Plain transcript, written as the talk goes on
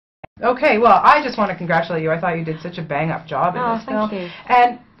Okay, well, I just want to congratulate you. I thought you did such a bang-up job in this film. Thank you.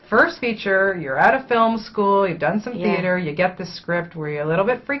 And first feature, you're out of film school, you've done some theater, you get the script. Were you a little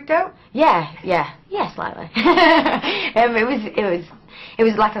bit freaked out? Yeah, slightly. It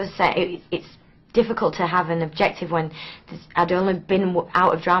was like I was saying, it's difficult to have an objective when I'd only been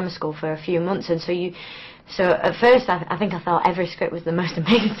out of drama school for a few months, and so at first I think I thought every script was the most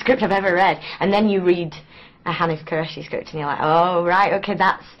amazing script I've ever read, and then you read a Hanif Qureshi script and you're like, oh right, okay,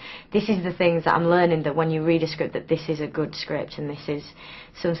 this is the things that I'm learning, that when you read a script that this is a good script and this is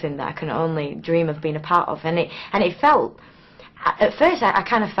something that I can only dream of being a part of. And it felt, at first I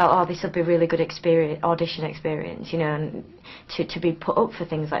kind of felt, oh, this will be a really good audition experience, you know, and to be put up for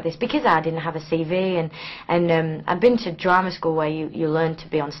things like this, because I didn't have a CV, and I've been to drama school where you learn to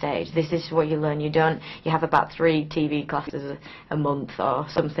be on stage. This is what you learn. You have about 3 TV classes a month or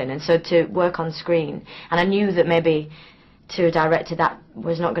something, and so to work on screen, and I knew that maybe to a director that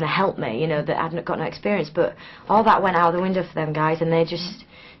was not going to help me, you know, that I'd got no experience, but all that went out the window for them guys, and they just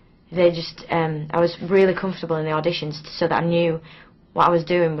I was really comfortable in the auditions, so that I knew what I was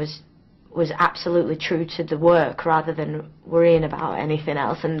doing was absolutely true to the work rather than worrying about anything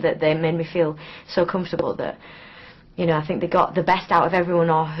else, and that they made me feel so comfortable that, you know, I think they got the best out of everyone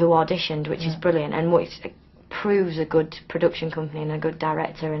who auditioned, which is brilliant, and which proves a good production company and a good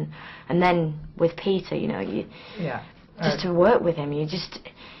director. And then with Peter, you know, just to work with him,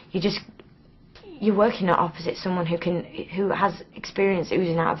 you're working opposite someone who has experience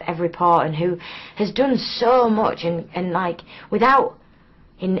oozing out of every part, and who has done so much, and like, without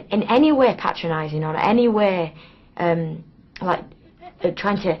in any way patronising, or any way like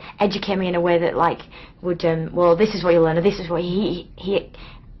trying to educate me in a way that like would well, this is what you learn, or this is what he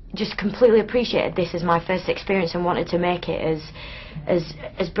just completely appreciated this as my first experience, and wanted to make it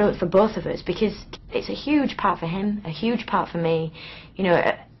as brilliant for both of us, because it's a huge part for him, a huge part for me, you know.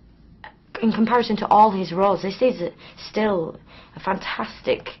 In comparison to all his roles, this is still a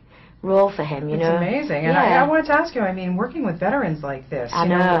fantastic role for him, you know. It's amazing. And I wanted to ask you, I mean, working with veterans like this, you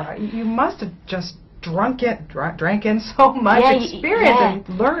know, you must have just drank in so much experience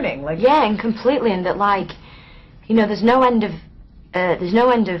and learning. Like, and completely, and that, like, you know, there's no end of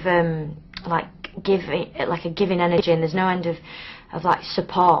like giving energy, and there's no end of like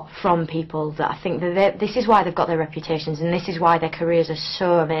support from people, that I think that this is why they've got their reputations, and this is why their careers are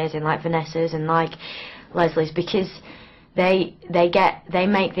so amazing, like Vanessa's and like Leslie's, because they make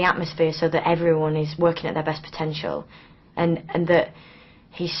the atmosphere so that everyone is working at their best potential, and that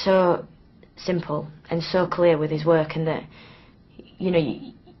he's so simple and so clear with his work, and that, you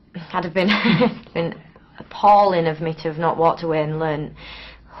know, had have been appalling of me to have not walked away and learned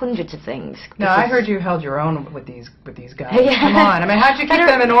hundreds of things. No, I heard you held your own with these guys. Yeah. Come on, I mean, how'd you keep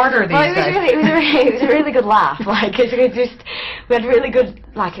them in order? These guys. It was a really good laugh. Like, we had really good,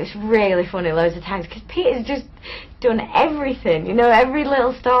 like, it was really funny loads of times, because Peter's just done everything, you know, every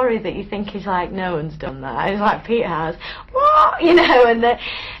little story that you think is like, no one's done that. It's like, Peter has, what, you know, and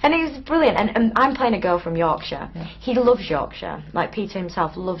it was brilliant. And I'm playing a girl from Yorkshire. Yeah. He loves Yorkshire, like Peter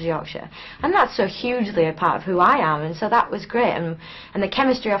himself loves Yorkshire, and that's so hugely a part of who I am, and so that was great. And the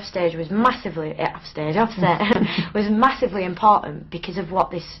chemistry off stage was massively was massively important because of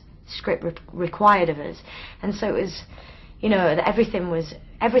what this script required of us, and so it was, you know, everything was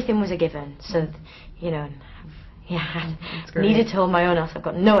a given. So, you know. Yeah, needed to hold my own, else I've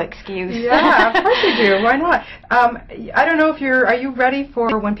got no excuse. Yeah, of course you do. Why not? I don't know if are you ready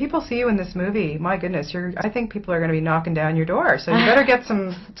for when people see you in this movie? My goodness, I think people are going to be knocking down your door, so you better get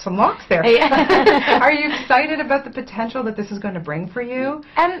some locks there. Yeah. Are you excited about the potential that this is going to bring for you?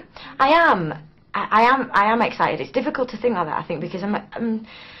 I am excited. It's difficult to think like that, I think, because I'm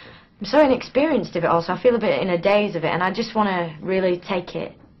so inexperienced of it all, so I feel a bit in a daze of it, and I just want to really take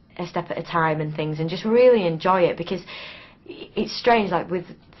it a step at a time and things, and just really enjoy it, because it's strange, like with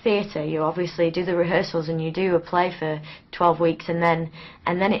theatre, you obviously do the rehearsals and you do a play for 12 weeks and then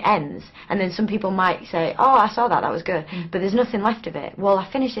it ends, and then some people might say, oh, I saw that was good, but there's nothing left of it. Well, I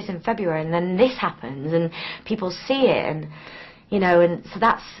finished this in February, and then this happens and people see it, and, you know, and so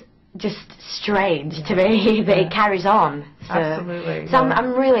that's just strange to me that it carries on. So, absolutely. So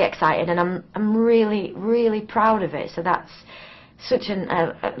I'm really excited, and I'm really, really proud of it, so that's such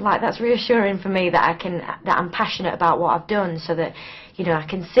that's reassuring for me that I'm passionate about what I've done, so that, you know, I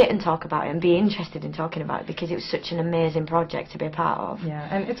can sit and talk about it and be interested in talking about it, because it was such an amazing project to be a part of. Yeah,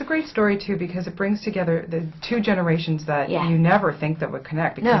 and it's a great story too, because it brings together the two generations that you never think that would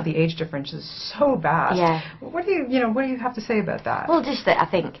connect, because the age difference is so vast. Yeah. What do you have to say about that? Well, just that I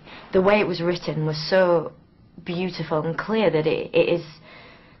think the way it was written was so beautiful and clear that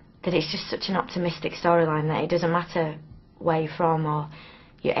it's just such an optimistic storyline that it doesn't matter where you're from, or,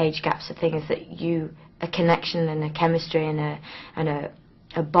 your age gaps are things that a connection and a chemistry and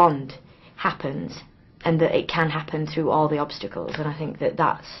a bond happens, and that it can happen through all the obstacles. And I think that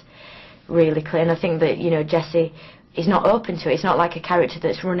that's really clear. And I think that, you know, Jessie is not open to it. It's not like a character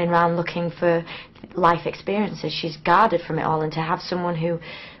that's running around looking for life experiences. She's guarded from it all, and to have someone who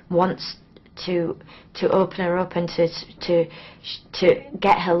wants to open her up and to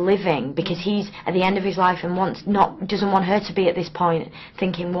get her living, because he's at the end of his life and doesn't want her to be at this point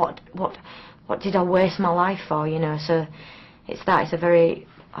thinking what did I waste my life for, you know. So it's a very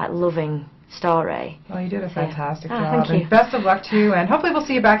loving story. Well, you did a fantastic job. Thank you. And best of luck to you, and hopefully we'll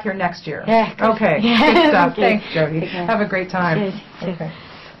see you back here next year. Yeah. Okay. Yeah. Good stuff. Thank Thanks, Jodie. Have a great time. Cheers. Okay.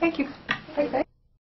 Thank you. Bye.